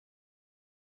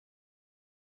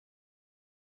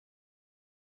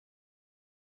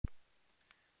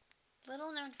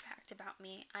little known fact about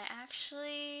me, I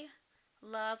actually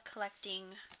love collecting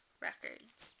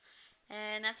records.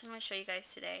 And that's what I'm going to show you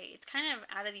guys today. It's kind of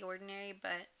out of the ordinary,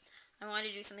 but I wanted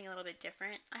to do something a little bit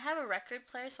different. I have a record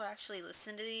player, so I actually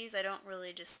listen to these. I don't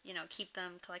really just, keep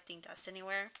them collecting dust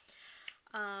anywhere.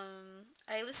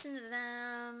 I listen to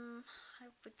them, I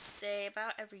would say,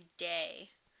 about every day.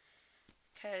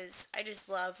 Because I just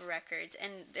love records,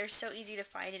 and they're so easy to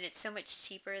find, and it's so much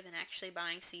cheaper than actually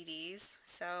buying CDs.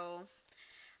 So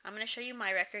I'm going to show you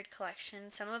my record collection.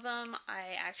 Some of them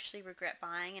I actually regret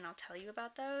buying, and I'll tell you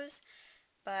about those.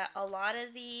 But a lot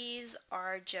of these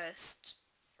are just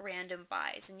random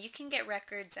buys. And you can get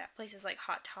records at places like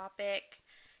Hot Topic.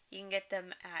 You can get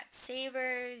them at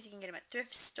Savers. You can get them at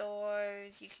thrift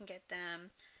stores. You can get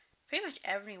them pretty much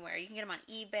everywhere. You can get them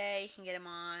on eBay. You can get them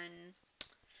on,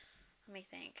 let me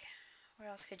think, where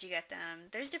else could you get them?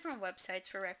 There's different websites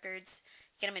for records.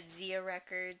 You get them at Zia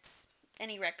Records,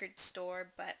 any record store,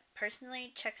 but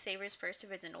personally check Savers first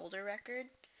if it's an older record.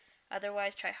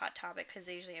 Otherwise try Hot Topic because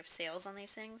they usually have sales on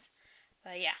these things.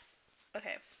 But yeah,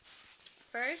 okay.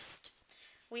 First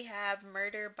we have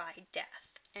Murder by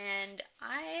Death. And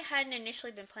I hadn't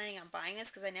initially been planning on buying this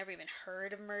because I never even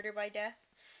heard of Murder by Death.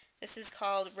 This is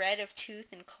called Red of Tooth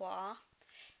and Claw.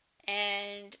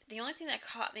 And the only thing that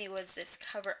caught me was this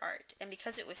cover art. And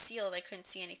because it was sealed, I couldn't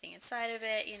see anything inside of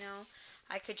it,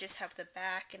 I could just have the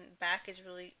back, and the back is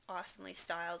really awesomely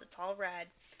styled. It's all red.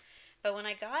 But when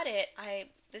I got it,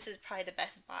 this is probably the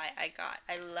best buy I got.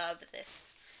 I love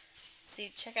this.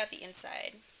 See, check out the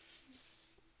inside.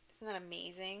 Isn't that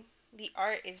amazing? The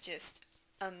art is just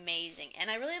amazing. And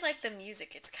I really like the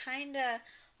music. It's kind of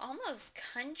almost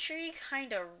country,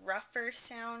 kind of rougher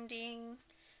sounding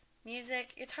music.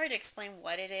 It's hard to explain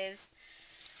what it is.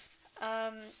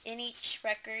 In each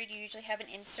record, you usually have an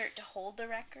insert to hold the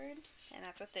record, and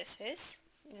that's what this is.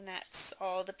 And that's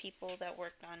all the people that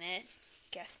worked on it,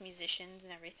 guest musicians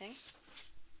and everything.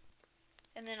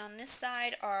 And then on this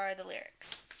side are the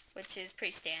lyrics, which is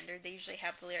pretty standard. They usually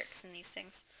have the lyrics in these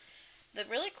things. The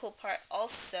really cool part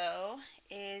also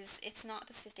is it's not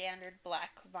the standard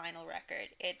black vinyl record.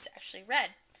 It's actually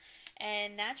red.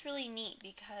 And that's really neat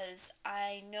because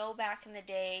I know back in the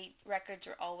day records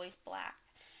were always black.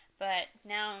 But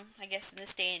now, I guess in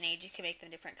this day and age, you can make them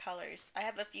different colors. I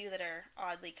have a few that are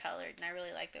oddly colored, and I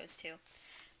really like those too.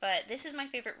 But this is my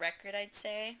favorite record, I'd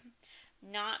say.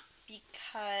 Not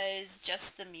because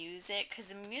just the music, because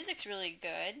the music's really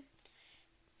good.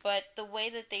 But the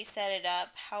way that they set it up,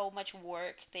 how much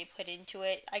work they put into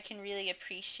it, I can really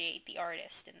appreciate the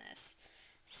artist in this.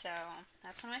 So,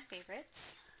 that's one of my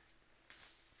favorites.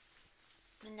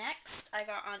 The next I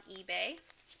got on eBay.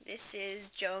 This is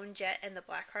Joan Jett and the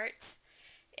Blackhearts.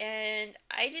 And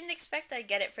I didn't expect I'd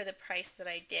get it for the price that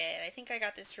I did. I think I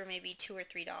got this for maybe $2 or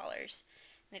 $3.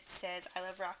 And it says, I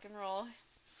love rock and roll.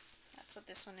 That's what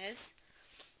this one is.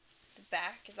 The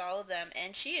back is all of them.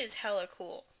 And she is hella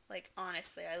cool. Like,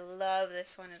 honestly, I love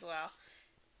this one as well.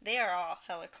 They are all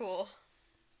hella cool.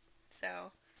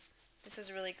 So, this was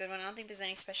a really good one. I don't think there's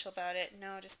anything special about it.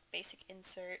 No, just basic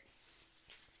insert.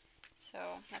 So,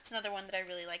 that's another one that I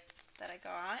really like that I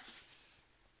got.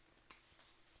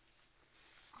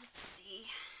 Let's see.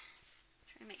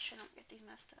 Trying to make sure I don't get these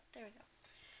messed up. There we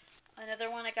go.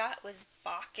 Another one I got was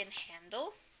Bach and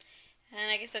Handel.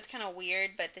 And I guess that's kind of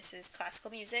weird, but this is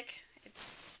classical music.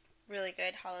 It's really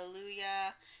good.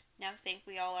 Hallelujah. Now Think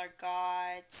We All Are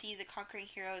God. See the Conquering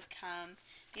Heroes Come.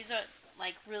 These are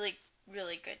like really,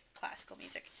 really good classical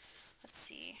music. Let's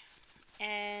see.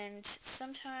 And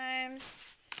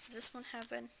sometimes, does this one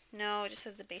have one? No, it just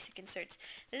has the basic inserts.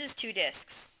 This is 2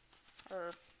 discs,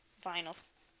 or vinyl.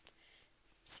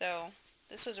 So,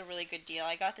 this was a really good deal.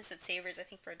 I got this at Savers, I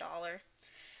think, for $1.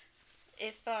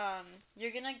 If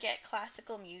you're gonna get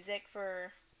classical music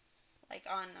for, like,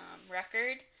 on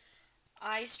record,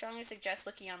 I strongly suggest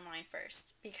looking online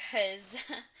first, because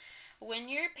when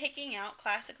you're picking out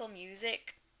classical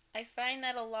music, I find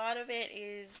that a lot of it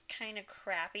is kind of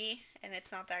crappy, and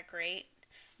it's not that great.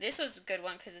 This was a good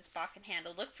one because it's Bach and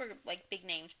Handel. Look for, like, big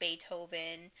names,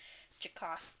 Beethoven,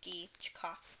 Tchaikovsky,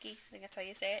 I think that's how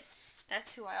you say it.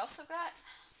 That's who I also got.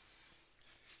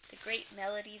 The Great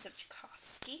Melodies of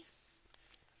Tchaikovsky.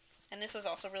 And this was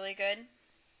also really good.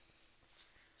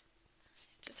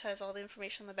 Just has all the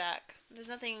information on the back. There's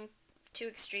nothing too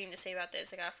extreme to say about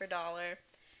this. I got it for $1.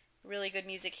 Really good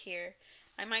music here.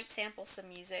 I might sample some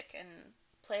music and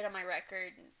play it on my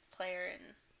record player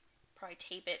and probably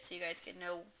tape it so you guys can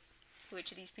know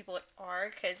which of these people are,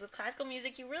 because with classical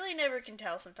music you really never can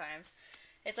tell sometimes.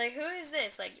 It's like, who is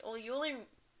this? Like, oh, you only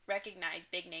recognize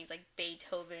big names like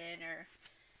Beethoven or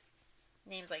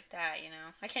names like that,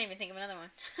 I can't even think of another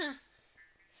one.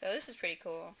 So this is pretty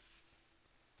cool.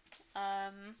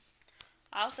 I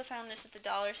also found this at the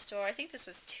dollar store. I think this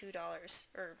was $2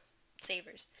 or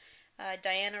Savers.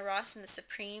 Diana Ross and the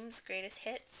Supremes Greatest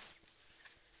Hits.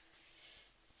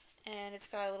 And it's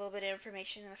got a little bit of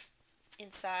information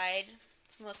inside.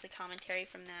 It's mostly commentary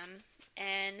from them.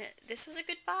 And this was a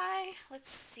good buy.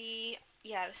 Let's see.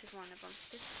 Yeah, this is one of them.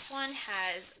 This one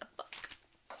has a book.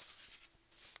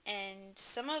 And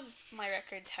some of my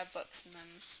records have books in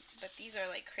them, but these are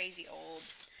like crazy old.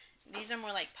 These are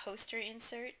more like poster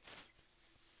inserts.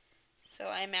 So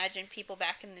I imagine people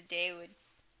back in the day would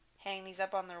hang these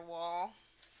up on their wall.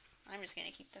 I'm just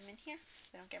going to keep them in here so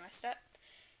they don't get messed up.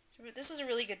 So this was a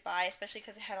really good buy, especially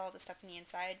because it had all the stuff on the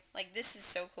inside. Like, this is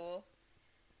so cool.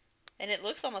 And it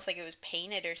looks almost like it was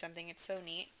painted or something. It's so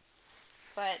neat.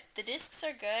 But the discs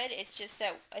are good. It's just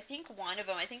that I think one of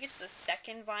them, I think it's the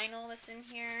second vinyl that's in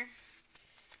here,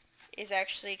 is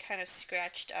actually kind of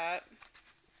scratched up.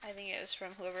 I think it was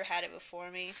from whoever had it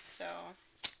before me. So,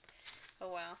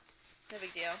 oh well. No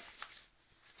big deal.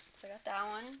 So I got that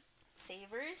one.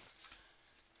 Savers.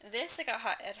 This I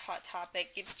got at Hot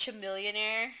Topic. It's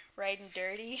Chamillionaire, Riding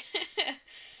Dirty.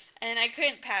 And I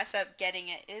couldn't pass up getting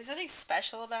it. There's nothing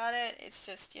special about it. It's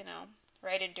just, you know,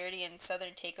 Riding Dirty and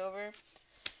Southern Takeover.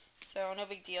 So no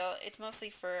big deal. It's mostly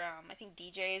for, I think,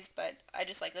 DJs, but I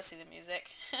just like listening to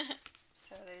music.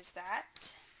 So there's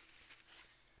that.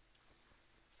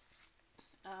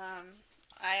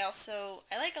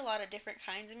 I like a lot of different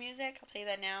kinds of music. I'll tell you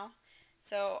that now.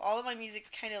 So all of my music's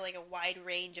kind of like a wide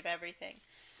range of everything.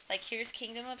 Like, here's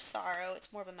Kingdom of Sorrow.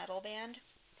 It's more of a metal band.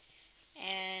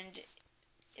 And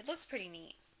it looks pretty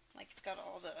neat. Like, it's got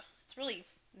all the... It's really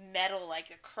metal, like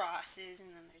the crosses, and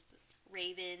then there's the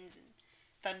ravens and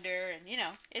thunder, and, you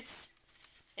know, it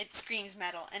screams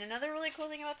metal. And another really cool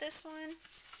thing about this one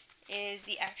is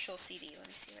the actual CD. Let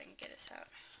me see if I can get this out.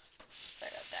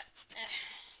 Sorry about that.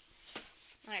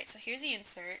 Alright, so here's the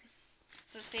insert.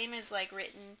 It's the same as, like,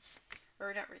 written...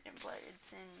 Or not written in blood.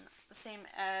 It's in the same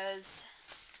as...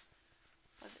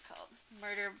 What's it called?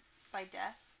 Murder by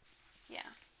Death? Yeah.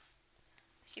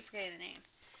 I keep forgetting the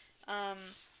name.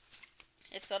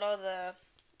 It's got all the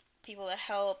people that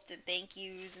helped and thank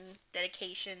yous and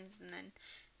dedications, and then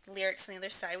the lyrics on the other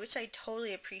side, which I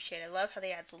totally appreciate. I love how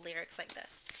they add the lyrics like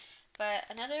this. But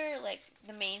another, like,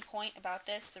 the main point about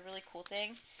this, the really cool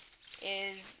thing,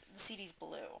 is the CD's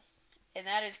blue. And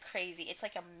that is crazy. It's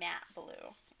like a matte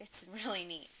blue. It's really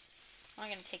neat. I'm not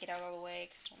going to take it out all the way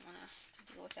because I don't want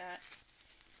to deal with that.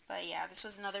 But yeah, this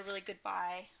was another really good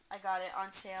buy. I got it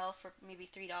on sale for maybe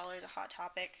 $3 at Hot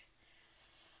Topic.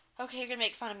 Okay, you're going to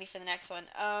make fun of me for the next one.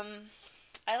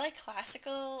 I like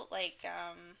classical, like,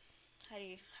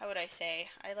 how would I say?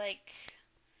 I like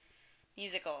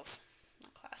musicals.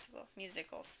 Not classical,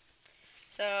 musicals.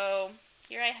 So,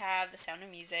 here I have The Sound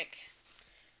of Music.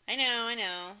 I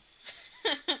know.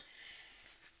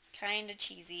 Kinda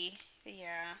cheesy. But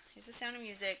yeah, here's The Sound of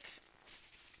Music.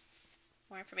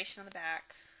 More information on the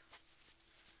back.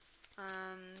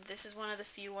 This is one of the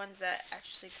few ones that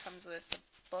actually comes with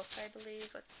a book, I believe.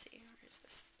 Let's see, where is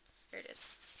this? Here it is.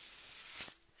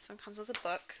 This one comes with a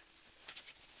book.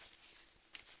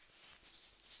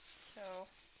 So,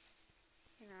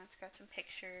 you know, it's got some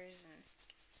pictures and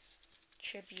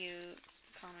tribute,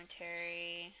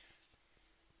 commentary,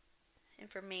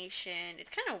 information. It's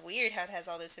kind of weird how it has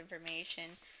all this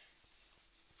information.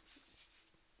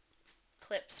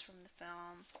 Clips from the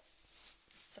film.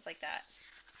 Stuff like that.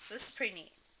 So this is pretty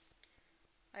neat.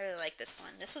 I really like this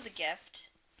one. This was a gift.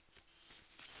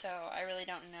 So I really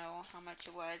don't know how much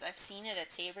it was. I've seen it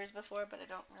at Savers before, but I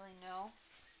don't really know.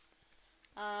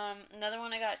 Another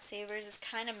one I got at Savers is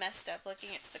kind of messed up looking.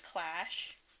 It's The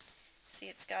Clash. See,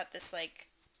 it's got this like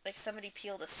somebody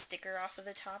peeled a sticker off of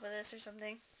the top of this or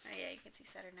something. Oh yeah, you can see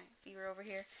Saturday Night Fever over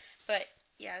here. But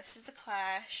yeah, this is The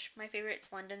Clash. My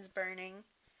favorite's London's Burning.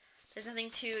 There's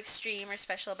nothing too extreme or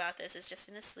special about this. It's just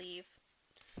in a sleeve.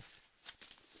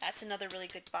 That's another really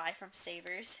good buy from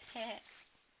Savers.